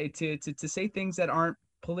 to say things that aren't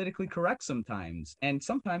politically correct sometimes, and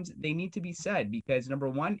sometimes they need to be said because, number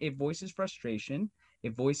one, it voices frustration,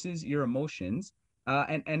 it voices your emotions,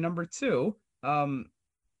 and number two,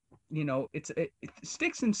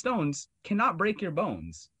 sticks and stones cannot break your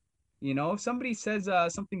bones. If somebody says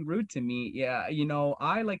something rude to me, yeah,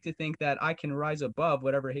 I like to think that I can rise above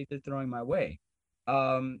whatever hate they're throwing my way.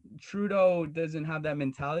 Trudeau doesn't have that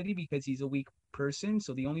mentality because he's a weak person.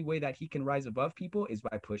 So the only way that he can rise above people is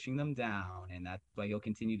by pushing them down. And that's why he'll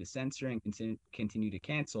continue to censor and continue to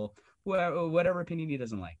cancel whatever opinion he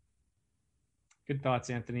doesn't like. Good thoughts,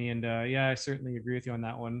 Anthony. And yeah, I certainly agree with you on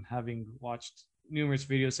that one. Having watched numerous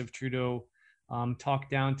videos of Trudeau talk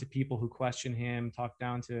down to people who question him, talk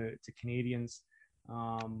down to Canadians,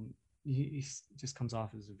 he just comes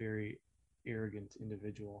off as a very arrogant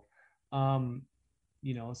individual. So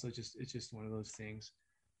it's just one of those things.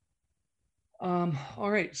 All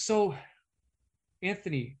right. So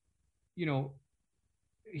Anthony, you know,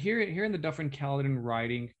 here in the Dufferin-Caledon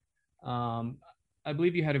riding, I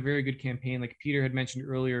believe you had a very good campaign. Like Peter had mentioned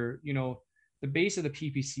earlier, the base of the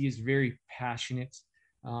PPC is very passionate,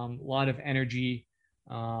 a lot of energy,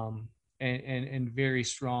 and very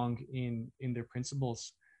strong in their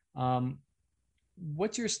principles.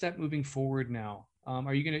 What's your step moving forward now?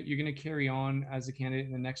 Are you're gonna carry on as a candidate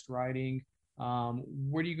in the next riding?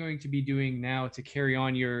 What are you going to be doing now to carry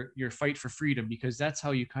on your fight for freedom? Because that's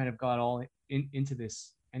how you kind of got all into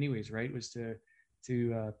this, anyways, right? Was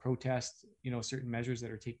to protest, certain measures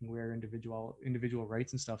that are taking away our individual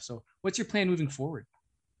rights and stuff. So, what's your plan moving forward?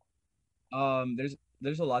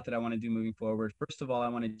 There's a lot that I want to do moving forward. First of all, I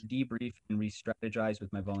want to debrief and re-strategize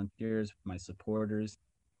with my volunteers, with my supporters.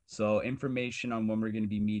 So information on when we're going to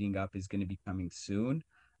be meeting up is going to be coming soon.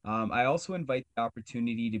 I also invite the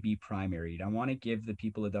opportunity to be primaried. I want to give the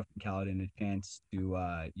people of Dufferin-Caledon a chance to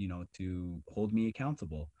hold me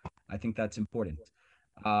accountable. I think that's important.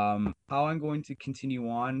 How I'm going to continue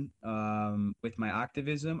on with my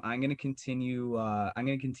activism, I'm going to continue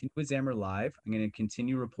with Zammer Live. I'm going to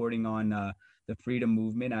continue reporting on the freedom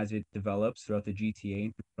movement as it develops throughout the GTA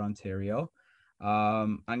and Ontario.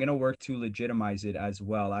 I'm going to work to legitimize it as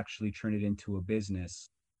well, actually turn it into a business.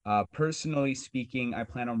 Personally speaking, I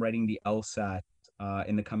plan on writing the LSAT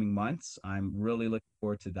in the coming months. I'm really looking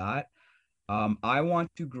forward to that. I want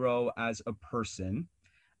to grow as a person.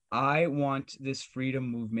 I want this freedom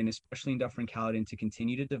movement, especially in Dufferin-Caledon, to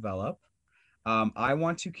continue to develop. I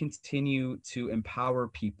want to continue to empower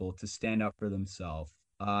people to stand up for themselves.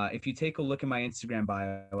 If you take a look at my Instagram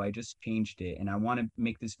bio, I just changed it, and I want to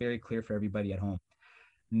make this very clear for everybody at home.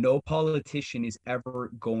 No politician is ever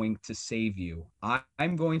going to save you.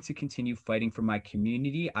 I'm going to continue fighting for my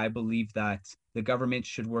community. I believe that the government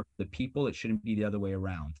should work for the people. It shouldn't be the other way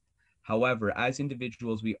around. However, as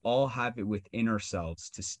individuals, we all have it within ourselves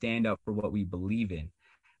to stand up for what we believe in.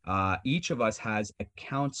 Each of us has a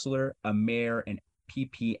councillor, a mayor, an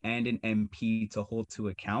PP, and an MP to hold to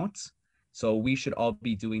account. So we should all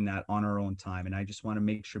be doing that on our own time. And I just want to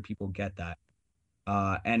make sure people get that.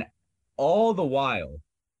 And all the while,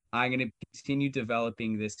 I'm going to continue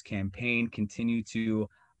developing this campaign, continue to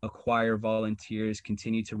acquire volunteers,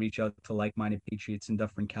 continue to reach out to like-minded patriots in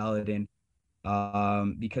Dufferin-Caledon.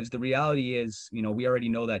 Because the reality is, we already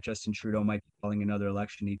know that Justin Trudeau might be calling another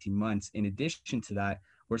election in 18 months. In addition to that,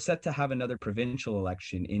 we're set to have another provincial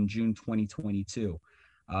election in June 2022.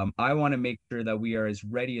 I want to make sure that we are as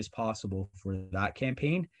ready as possible for that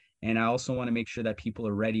campaign. And I also want to make sure that people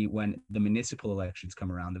are ready when the municipal elections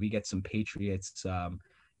come around, that we get some patriots,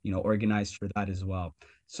 organized for that as well.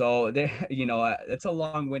 So there, that's a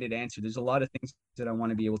long-winded answer. There's a lot of things that I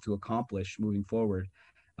want to be able to accomplish moving forward.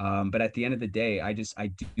 But at the end of the day, I do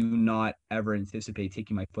not ever anticipate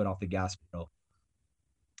taking my foot off the gas pedal.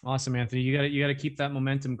 Awesome, Anthony. You got to keep that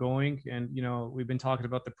momentum going. And, we've been talking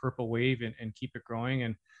about the purple wave and keep it growing.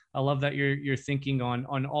 And I love that you're thinking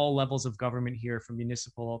on all levels of government here, from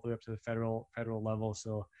municipal all the way up to the federal level.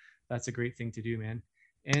 So that's a great thing to do, man.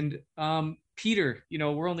 And Peter,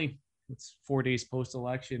 we're only 4 days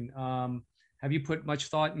post-election. Have you put much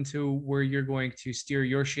thought into where you're going to steer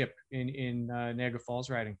your ship in Niagara Falls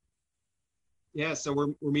riding? Yeah, so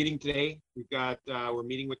we're meeting today. We're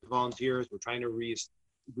meeting with the volunteers. We're trying to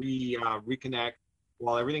reconnect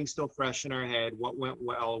while everything's still fresh in our head. What went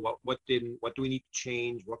well? What didn't? What do we need to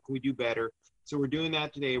change? What can we do better? So we're doing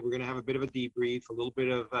that today. We're going to have a bit of a debrief, a little bit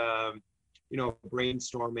of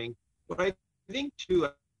brainstorming. But I think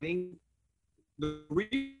the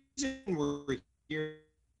reason we're here,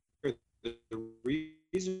 the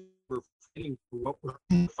reason we're fighting for what we're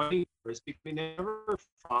fighting for, is because we never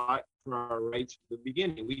fought for our rights from the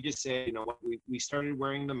beginning. We just said, we started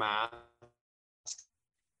wearing the mask,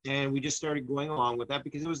 and we just started going along with that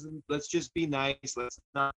because it was, let's just be nice, let's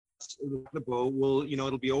not the boat. We'll,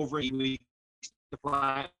 it'll be over 8 weeks to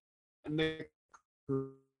fly the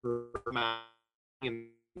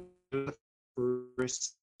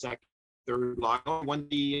first, second, third lockdown. When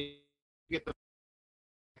we get the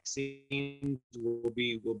vaccines, we'll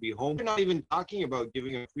be home. We're not even talking about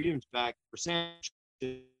giving our freedoms back percentage,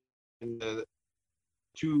 and the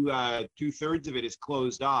two-thirds of it is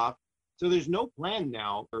closed off. So there's no plan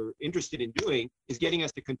now, or interested in doing, is getting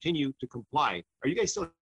us to continue to comply. Are you guys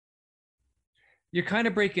still? You're kind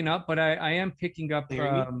of breaking up, but I am picking up.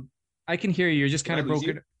 I can hear you. You're just kind of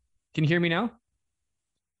broken. Can you hear me now?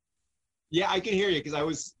 Yeah, I can hear you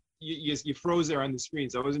because you froze there on the screen,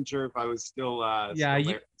 so I wasn't sure if I was still Yeah,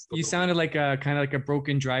 still there. you sounded like a kind of like a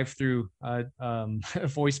broken drive-through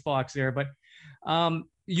voice box there, but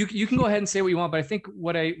you can go ahead and say what you want. But I think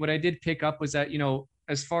what I did pick up was that, you know,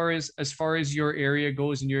 as far as your area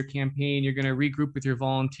goes in your campaign, you're going to regroup with your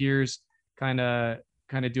volunteers, kind of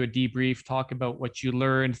do a debrief, talk about what you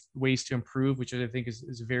learned, ways to improve, which I think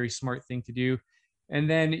is a very smart thing to do. And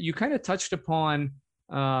then you kind of touched upon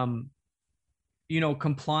you know,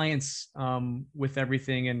 compliance with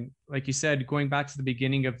everything. And like you said, going back to the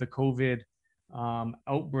beginning of the COVID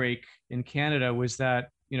outbreak in Canada, was that,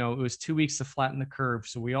 you know, it was 2 weeks to flatten the curve.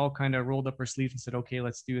 So we all kind of rolled up our sleeves and said, okay,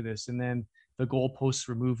 let's do this. And then the goalposts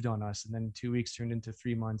were moved on us. And then 2 weeks turned into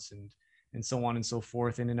 3 months, and so on and so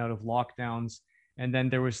forth, in and out of lockdowns. And then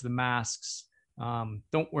there was the masks.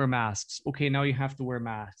 Don't wear masks. Okay, now you have to wear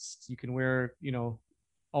masks. You can wear, you know,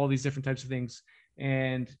 all these different types of things.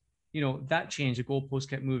 And, you know, that changed. The goalpost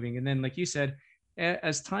kept moving. And then, like you said,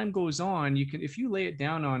 as time goes on, you can, if you lay it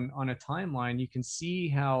down on a timeline, you can see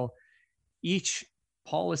how each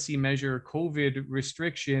policy measure, COVID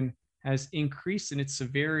restriction, has increased in its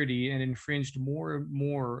severity and infringed more and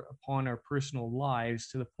more upon our personal lives,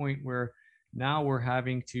 to the point where now we're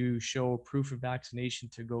having to show proof of vaccination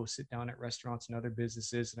to go sit down at restaurants and other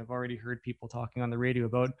businesses. And I've already heard people talking on the radio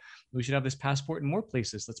about, we should have this passport in more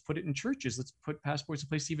places. Let's put it in churches. Let's put passports in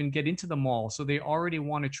place to even get into the mall. So they already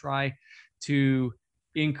want to try to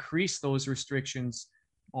increase those restrictions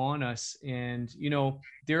on us. And, you know,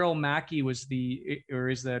 Daryl Mackey is the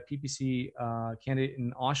PPC candidate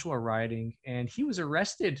in Oshawa riding, and he was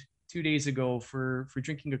arrested 2 days ago for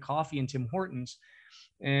drinking a coffee in Tim Hortons.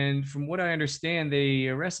 And from what I understand, they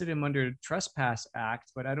arrested him under Trespass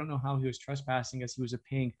Act, but I don't know how he was trespassing, as he was a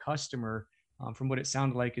paying customer. From what it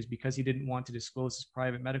sounded like, is because he didn't want to disclose his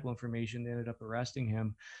private medical information, they ended up arresting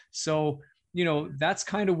him. So, you know, that's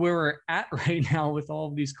kind of where we're at right now with all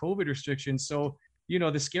of these COVID restrictions. So, you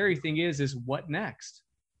know, the scary thing is what next?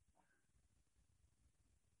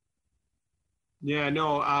 Yeah,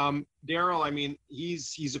 no, Daryl, I mean,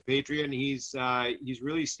 he's a patriot, and he's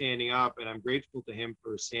really standing up, and I'm grateful to him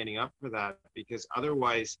for standing up for that, because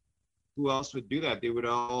otherwise, who else would do that?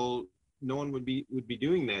 No one would be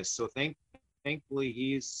doing this. So thankfully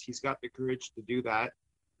he's got the courage to do that.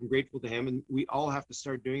 I'm grateful to him, and we all have to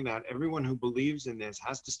start doing that. Everyone who believes in this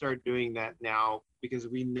has to start doing that now, because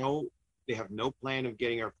we know they have no plan of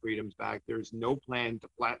getting our freedoms back. There's no plan to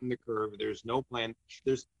flatten the curve. There's plan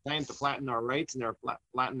to flatten our rights and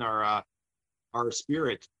flatten our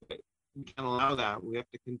spirit. We can't allow that. We have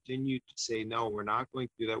to continue to say, no, we're not going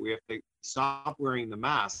to do that. We have to stop wearing the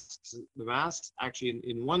masks. The masks, actually,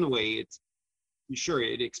 in one way,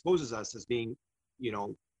 it exposes us as being, you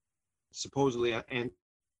know, supposedly and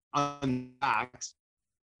unvaxxed.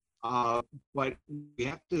 But we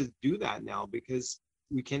have to do that now, because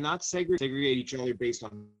we cannot segregate each other based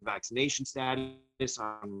on vaccination status,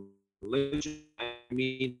 on religion. I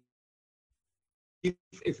mean,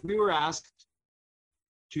 if we were asked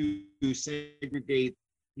to segregate,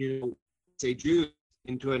 you know, say Jews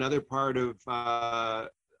into another part of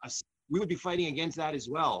us, we would be fighting against that as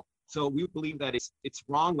well. So we believe that it's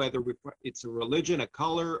wrong, whether it's a religion, a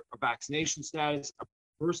color, a vaccination status, a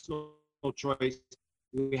personal choice.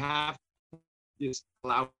 We have to just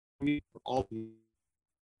allow for all people.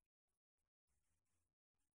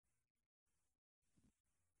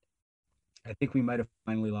 I think we might have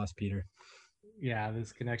finally lost Peter. Yeah,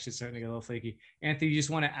 this connection's starting to get a little flaky. Anthony, you just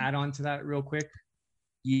want to add on to that real quick?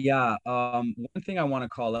 Yeah, one thing I want to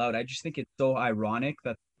call out, I just think it's so ironic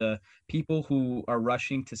that the people who are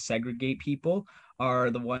rushing to segregate people are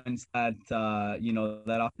the ones that, you know,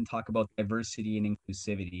 that often talk about diversity and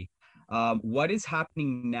inclusivity. What is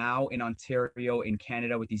happening now in Ontario, in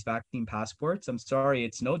Canada, with these vaccine passports? I'm sorry,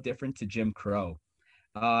 it's no different to Jim Crow.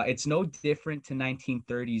 It's no different to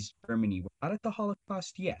 1930s Germany. We're not at the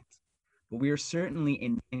Holocaust yet, but we are certainly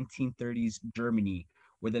in 1930s Germany,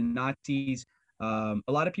 where the Nazis, a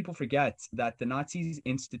lot of people forget that the Nazis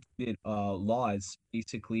instituted laws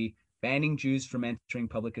basically banning Jews from entering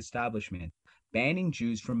public establishments, banning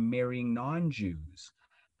Jews from marrying non-Jews,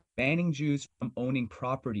 banning Jews from owning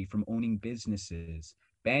property, from owning businesses,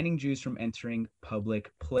 banning Jews from entering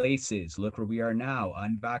public places. Look where we are now.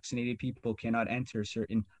 Unvaccinated people cannot enter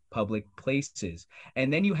certain public places.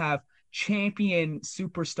 And then you have champion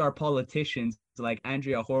superstar politicians like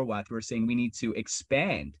Andrea Horwath who are saying we need to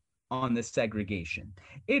expand on the segregation.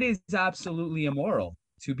 It is absolutely immoral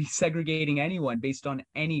to be segregating anyone based on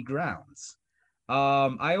any grounds.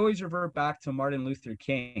 I always revert back to Martin Luther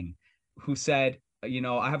King, who said,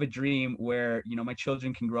 I have a dream where, my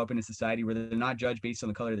children can grow up in a society where they're not judged based on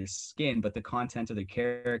the color of their skin, but the content of their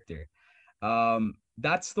character.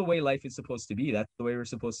 That's the way life is supposed to be. That's the way we're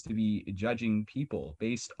supposed to be judging people,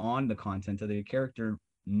 based on the content of their character,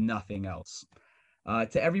 nothing else.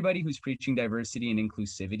 To everybody who's preaching diversity and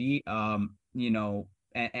inclusivity,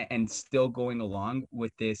 and still going along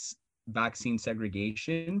with this vaccine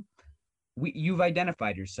segregation, you've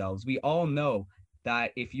identified yourselves. We all know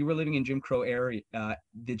that if you were living in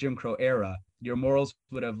the Jim Crow era, your morals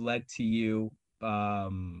would have led to you,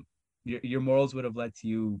 your morals would have led to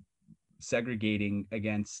you segregating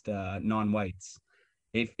against non-whites.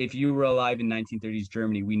 If you were alive in 1930s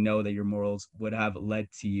Germany, we know that your morals would have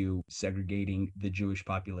led to you segregating the Jewish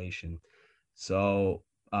population. So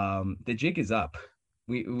the jig is up.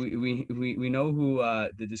 We know who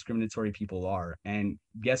the discriminatory people are, and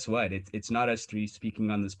guess what? It's not us three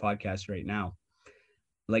speaking on this podcast right now.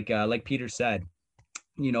 Like Peter said,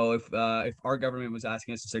 if our government was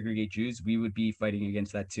asking us to segregate Jews, we would be fighting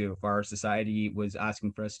against that too. If our society was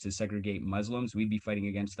asking for us to segregate Muslims, we'd be fighting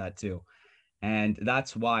against that too. And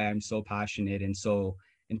that's why I'm so passionate and so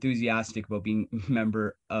enthusiastic about being a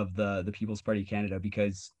member of the People's Party of Canada,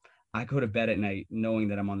 because I go to bed at night knowing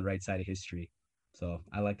that I'm on the right side of history. So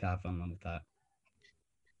I like to have fun with that.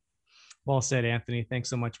 Well said, Anthony. Thanks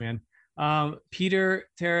so much, man. Peter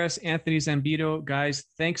Terrace, Anthony Zambito, guys,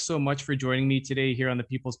 thanks so much for joining me today here on the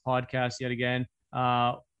People's Podcast yet again.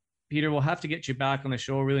 Peter, we'll have to get you back on the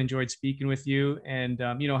show. Really enjoyed speaking with you, and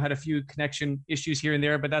had a few connection issues here and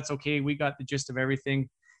there, but that's okay. We got the gist of everything.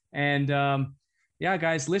 And yeah,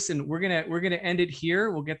 guys, listen, we're gonna end it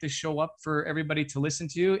here. We'll get this show up for everybody to listen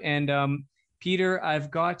to. And Peter,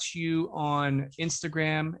 I've got you on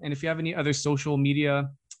Instagram, and if you have any other social media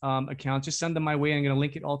accounts, just send them my way. I'm going to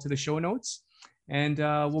link it all to the show notes, and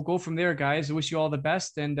we'll go from there, guys. I wish you all the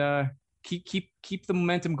best, and keep the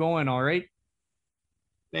momentum going. All right.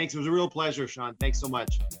 Thanks. It was a real pleasure, Sean. Thanks so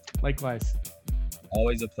much. Likewise.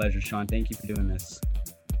 Always a pleasure, Sean. Thank you for doing this.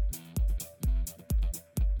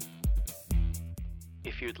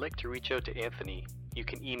 If you'd like to reach out to Anthony, you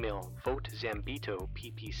can email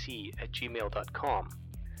votezambitoppc@gmail.com.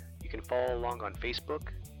 You can follow along on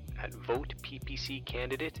Facebook at Vote PPC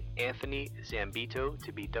candidate Anthony Zambito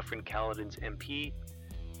to be Dufferin Caledon's MP,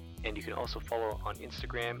 and you can also follow on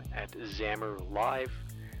Instagram at ZammerLive.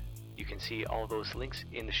 You can see all those links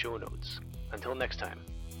in the show notes. Until next time.